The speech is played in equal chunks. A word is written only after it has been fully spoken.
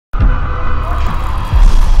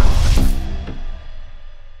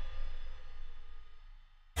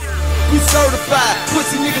certified.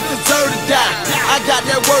 Pussy niggas deserve to die. I got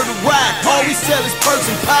that word to ride. All we sell is perks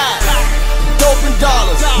and pies. Dope and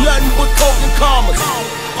dollars, nothing but coke and commas.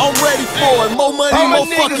 I'm ready for it. More money, more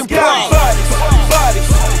fucking problems.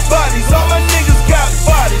 Bodies. All my niggas got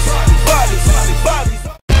bodies.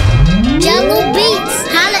 Jungle Beats,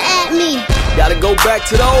 holla at me. Gotta go back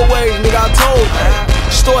to the old ways, nigga. I told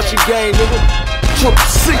you. Start your game, nigga. Triple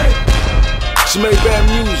C. She made bad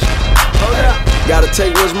music. Gotta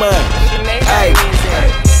take what's mine. Hey.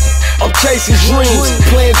 I'm chasing dreams,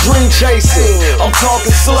 playing dream chasing. I'm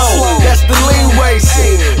talking slow, that's the lean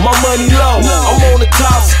racing. My money low, I'm on the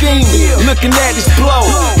top scheming. Looking at this blow,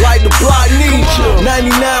 like the block needs you.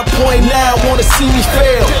 99.9 wanna see me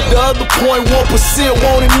fail. The other 0.1%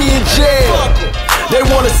 wanted me in jail. They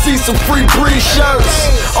wanna see some free breeze shirts.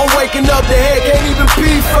 I'm waking up, the head can't even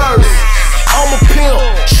pee first. I'm a pimp,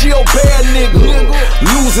 she a bad nigga.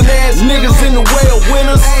 Losing ass niggas in the way of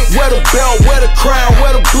winners. Wear the belt, wear the crown,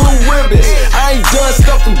 wear the blue ribbons. I ain't done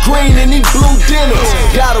stuffing green in these blue dinners.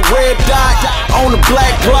 Got a red dot on the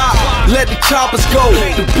black clock. Let the choppers go,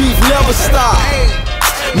 the beef never stop.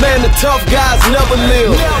 Man, the tough guys never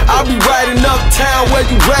live. I'll be riding uptown where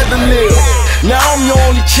you rather live. Now I'm your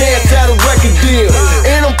only chance at a record deal.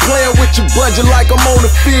 And I'm playing with your budget like I'm on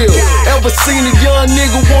the field. Ever seen a young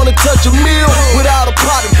nigga wanna touch a meal without a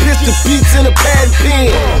pot of pistol beats in a pad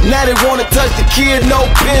pen? Now they wanna touch the kid, no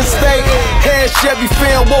Penn State. Had Chevy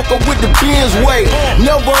fan, woke up with the Benz weight.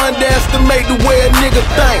 Never underestimate the way a nigga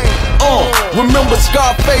think. Remember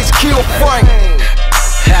Scarface killed Frank.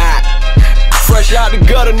 Fresh out the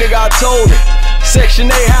gutter, nigga, I told him. Section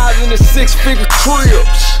 8 housing the 6-figure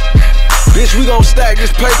cribs. Bitch, we gon' stack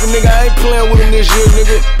this paper, nigga. I ain't playing with him this year,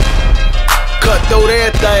 nigga. Cut through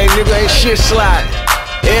everything, nigga. Ain't shit sliding.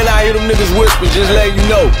 And I hear them niggas whisper, just let you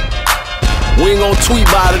know. We ain't gon' tweet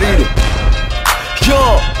about it either.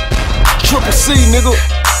 Young, Triple C, nigga.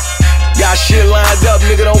 Got shit lined up,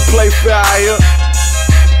 nigga. Don't play fair out here.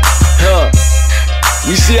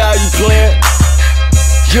 We see how you playin'.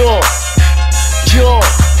 Young.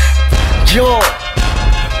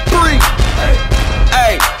 Free.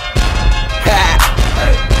 Hey.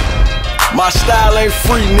 My style ain't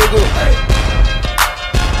free, nigga.